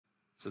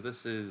So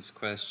this is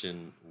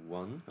question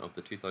 1 of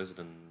the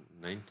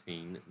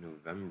 2019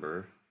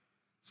 November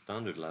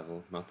Standard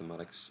Level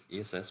Mathematics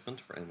E-Assessment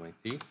for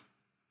MYP.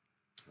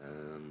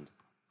 And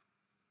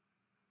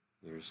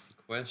here's the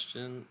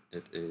question.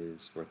 It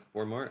is worth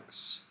 4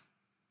 marks.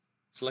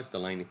 Select the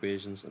line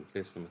equations and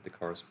place them with the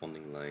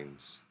corresponding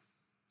lines.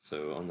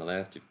 So on the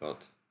left you've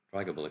got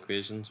draggable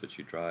equations which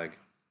you drag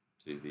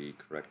to the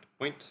correct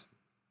point.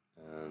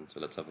 And so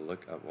let's have a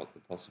look at what the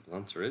possible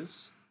answer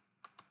is.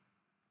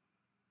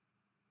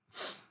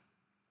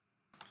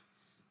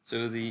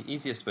 So the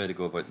easiest way to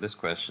go about this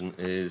question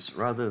is,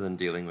 rather than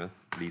dealing with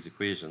these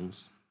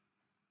equations,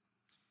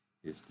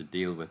 is to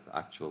deal with the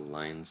actual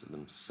lines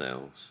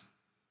themselves.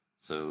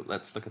 So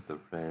let's look at the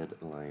red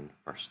line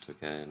first,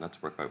 okay? And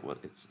let's work out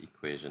what its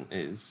equation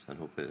is, and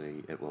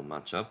hopefully it will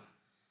match up.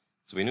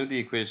 So we know the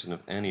equation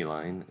of any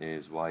line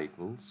is y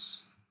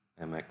equals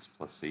mx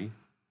plus c.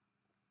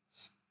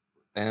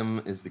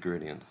 M is the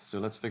gradient. So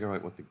let's figure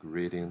out what the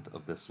gradient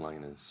of this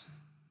line is.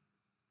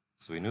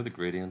 So we know the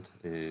gradient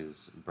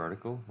is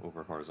vertical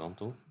over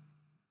horizontal,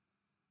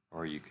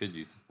 or you could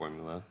use the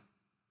formula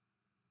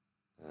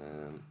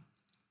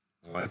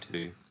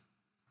y2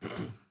 take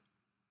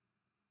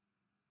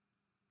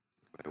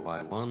away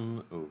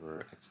y1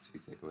 over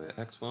x2 take away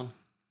x1. And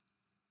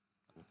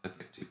if I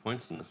pick 2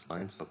 points in this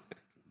line, so I'll pick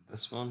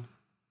this one,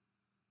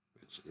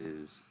 which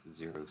is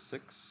 0,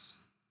 6,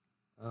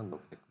 and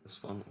I'll pick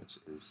this one, which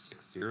is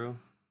 6, 0.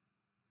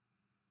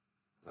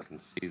 I can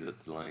see that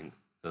the line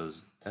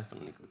does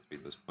definitely go through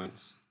those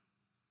points.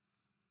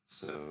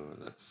 So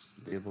let's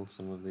label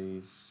some of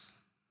these.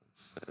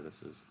 Let's say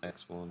this is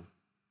x1,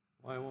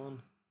 y1,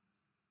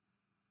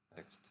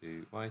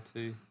 x2,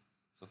 y2.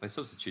 So if I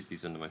substitute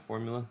these into my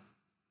formula,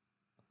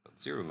 I've got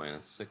 0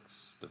 minus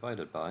 6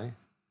 divided by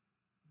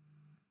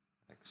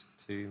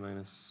x2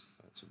 minus,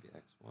 so it should be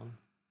x1.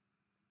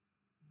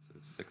 So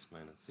 6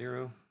 minus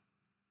 0.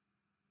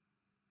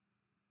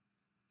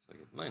 So I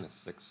get minus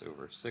 6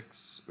 over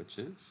 6, which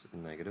is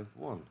negative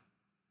 1.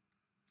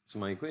 So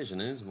my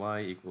equation is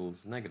y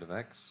equals negative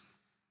x,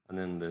 and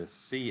then the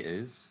c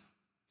is,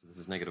 so this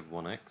is negative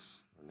 1x,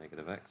 or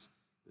negative x.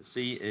 The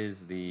c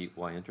is the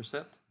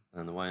y-intercept,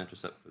 and the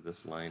y-intercept for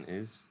this line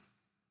is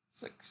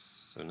 6,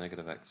 so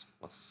negative x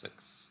plus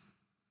 6.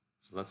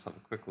 So let's have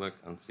a quick look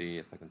and see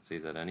if I can see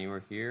that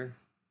anywhere here.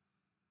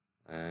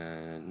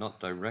 Not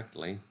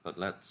directly, but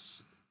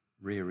let's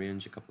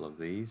rearrange a couple of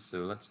these.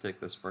 So let's take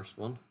this first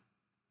one.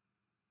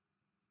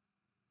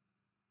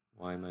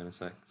 Y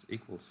minus x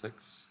equals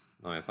 6.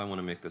 Now if I want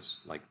to make this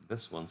like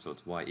this one, so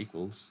it's y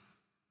equals,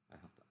 I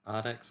have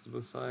to add x to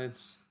both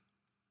sides.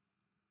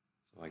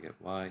 So I get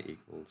y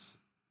equals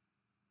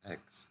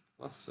x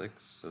plus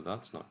 6, so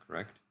that's not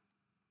correct.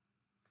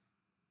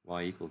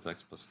 Y equals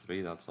x plus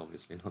 3, that's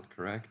obviously not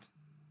correct.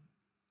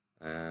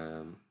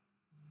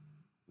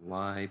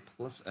 Y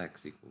plus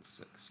x equals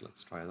 6,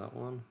 let's try that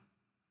one.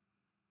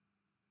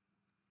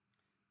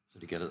 So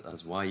to get it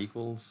as y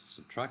equals,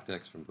 subtract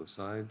x from both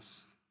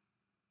sides.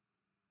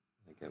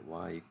 I get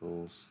y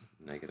equals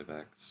negative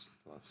x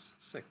plus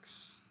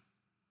 6,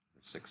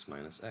 or 6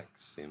 minus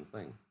x, same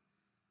thing.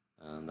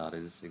 And that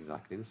is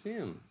exactly the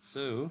same.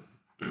 So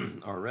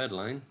our red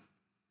line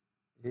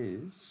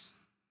is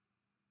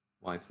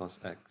y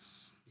plus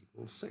x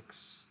equals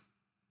 6.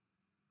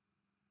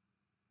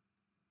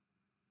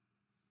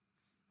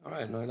 All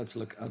right, now let's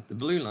look at the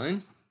blue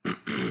line. I'm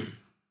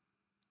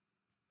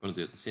going to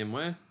do it the same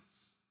way.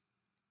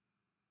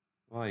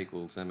 Y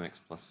equals mx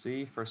plus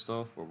c. First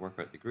off, we'll work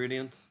out the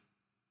gradient.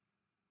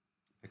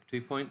 Pick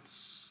 2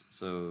 points,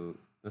 so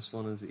this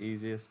one is the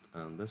easiest,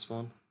 and this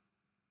one.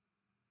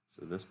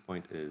 So this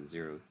point is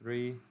 0,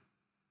 3.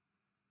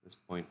 This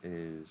point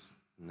is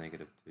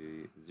negative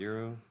 2,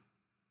 0.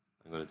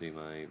 I'm going to do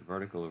my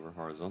vertical over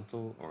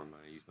horizontal, or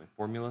use my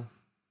formula.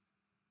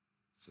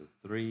 So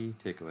 3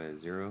 take away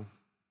 0.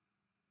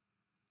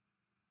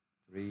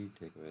 3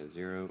 take away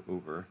 0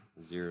 over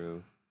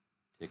 0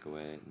 take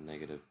away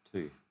negative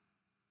 2.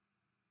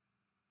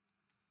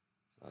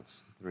 So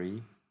that's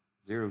 3.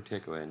 0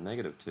 take away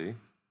negative 2, you can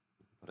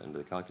put it into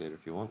the calculator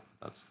if you want,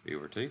 that's 3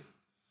 over 2.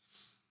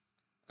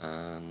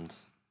 And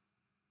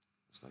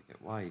so I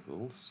get y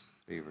equals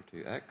 3 over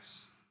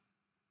 2x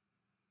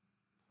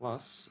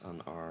plus,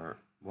 and our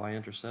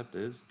y-intercept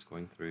is, it's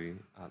going through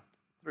at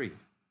 3.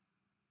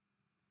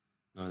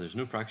 Now there's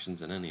no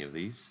fractions in any of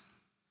these,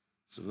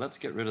 so let's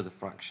get rid of the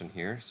fraction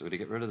here. So to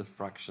get rid of the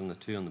fraction, the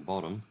 2 on the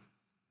bottom,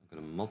 I'm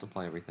going to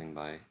multiply everything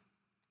by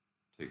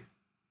 2.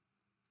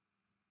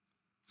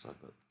 So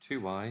I've got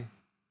 2y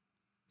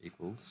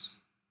equals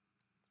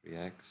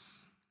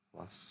 3x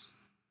plus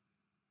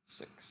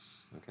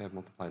 6. Okay, I've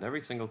multiplied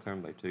every single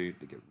term by 2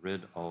 to get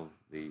rid of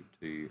the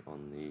 2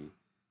 on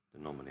the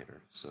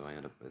denominator. So I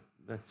end up with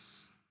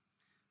this.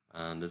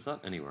 And is that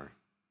anywhere?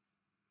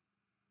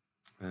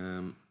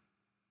 Well,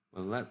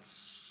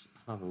 let's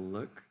have a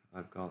look.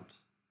 I've got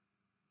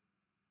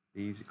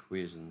these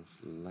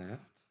equations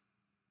left.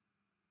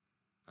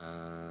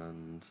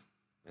 And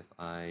if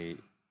I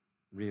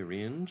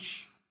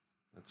rearrange,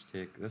 let's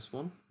take this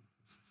one.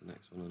 This is the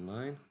next one in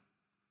line.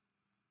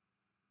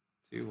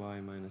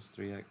 2y minus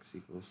 3x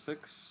equals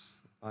 6.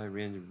 If I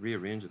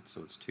rearrange it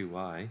so it's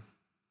 2y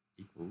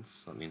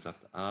equals, that means I have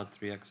to add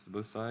 3x to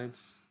both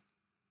sides.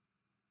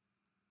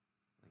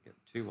 I get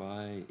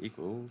 2y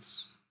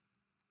equals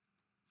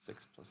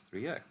 6 plus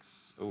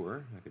 3x,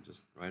 or I could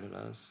just write it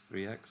as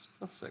 3x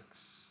plus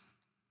 6,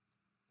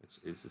 which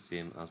is the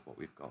same as what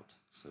we've got.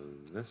 So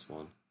this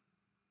one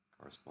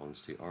corresponds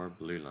to our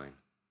blue line.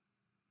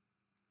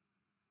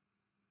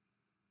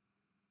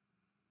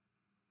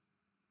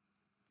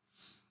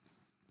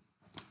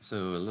 So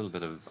a little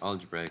bit of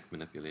algebraic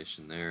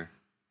manipulation there.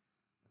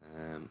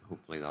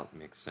 Hopefully that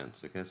makes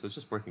sense. Okay, so it's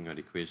just working out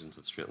equations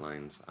of straight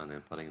lines and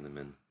then putting them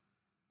in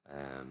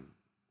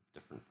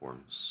different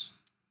forms.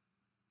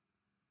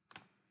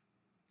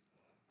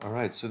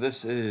 Alright, so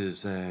this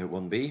is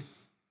 1b.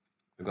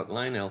 We've got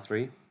line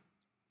L3.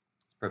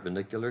 It's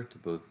perpendicular to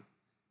both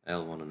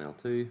L1 and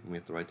L2, and we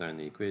have to write down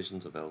the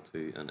equations of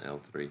L2 and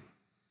L3.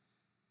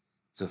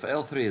 So if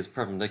L3 is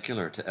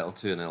perpendicular to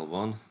L2 and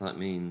L1, that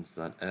means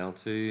that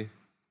L2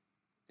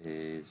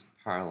 is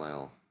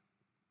parallel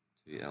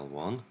to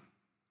L1.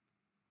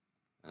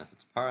 And if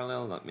it's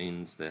parallel, that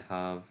means they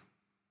have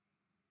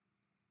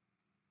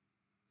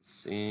the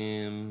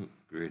same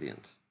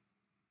gradient.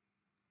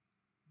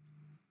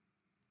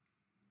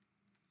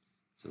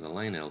 So the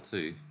line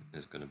L2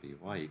 is going to be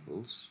y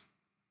equals,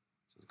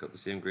 so it's got the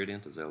same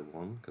gradient as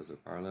L1 because they're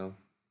parallel,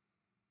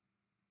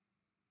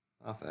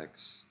 half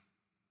x,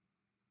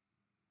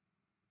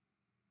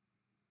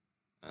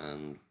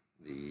 and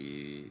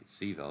the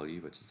c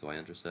value, which is the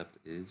y-intercept,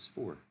 is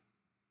 4.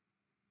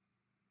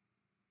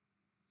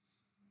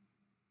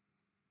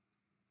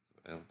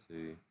 So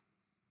L2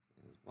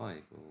 is y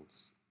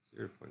equals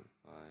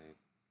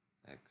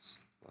 0.5x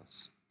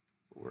plus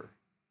 4.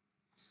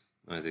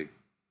 Now the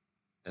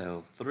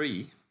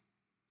L3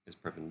 is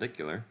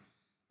perpendicular,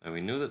 and we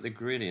know that the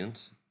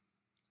gradient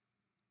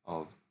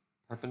of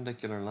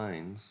perpendicular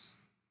lines,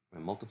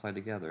 when multiplied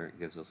together,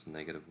 gives us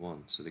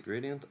 -1. So the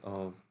gradient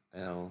of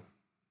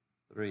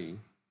L3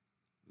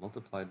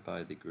 multiplied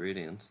by the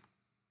gradient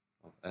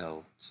of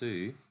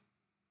L2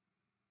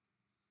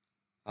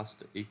 has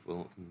to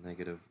equal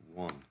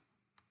 -1.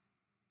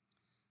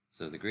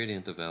 So the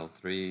gradient of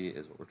L3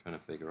 is what we're trying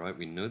to figure out.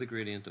 We know the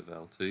gradient of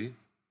L2,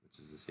 which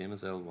is the same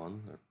as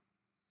L1,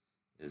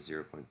 is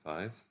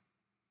 0.5.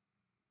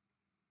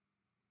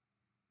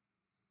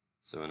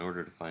 So in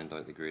order to find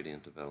out the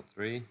gradient of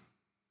L3,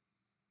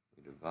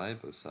 we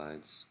divide both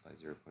sides by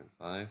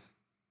 0.5.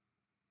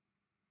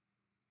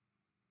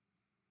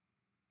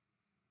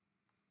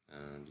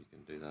 And you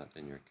can do that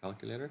in your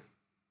calculator.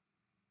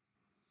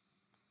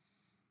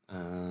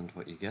 And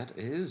what you get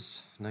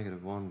is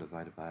 -1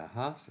 divided by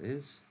 1/2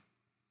 is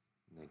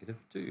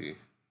 -2.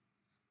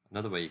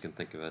 Another way you can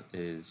think of it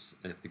is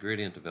if the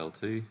gradient of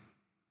L2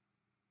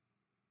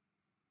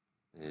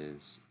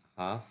 is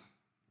half,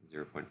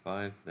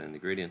 0.5, then the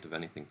gradient of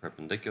anything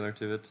perpendicular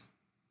to it,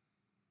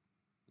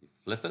 you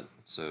flip it,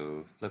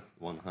 so flip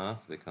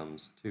 1/2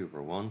 becomes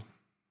 2/1,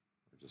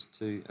 or just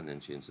 2, and then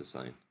change the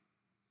sign.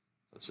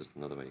 So that's just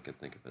another way you can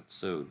think of it.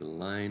 So the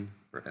line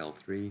for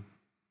L3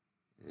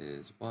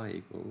 is y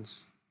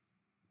equals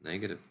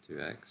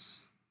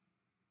 -2x.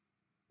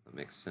 That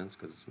makes sense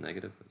because it's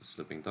negative, because it's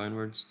sloping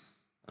downwards,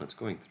 and it's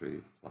going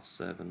through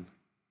 +7.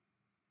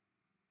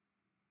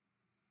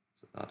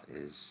 So that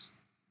is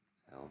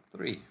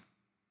L3.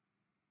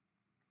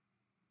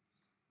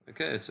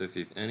 Okay, so if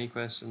you have any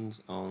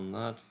questions on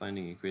that,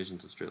 finding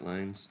equations of straight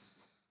lines,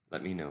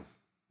 let me know.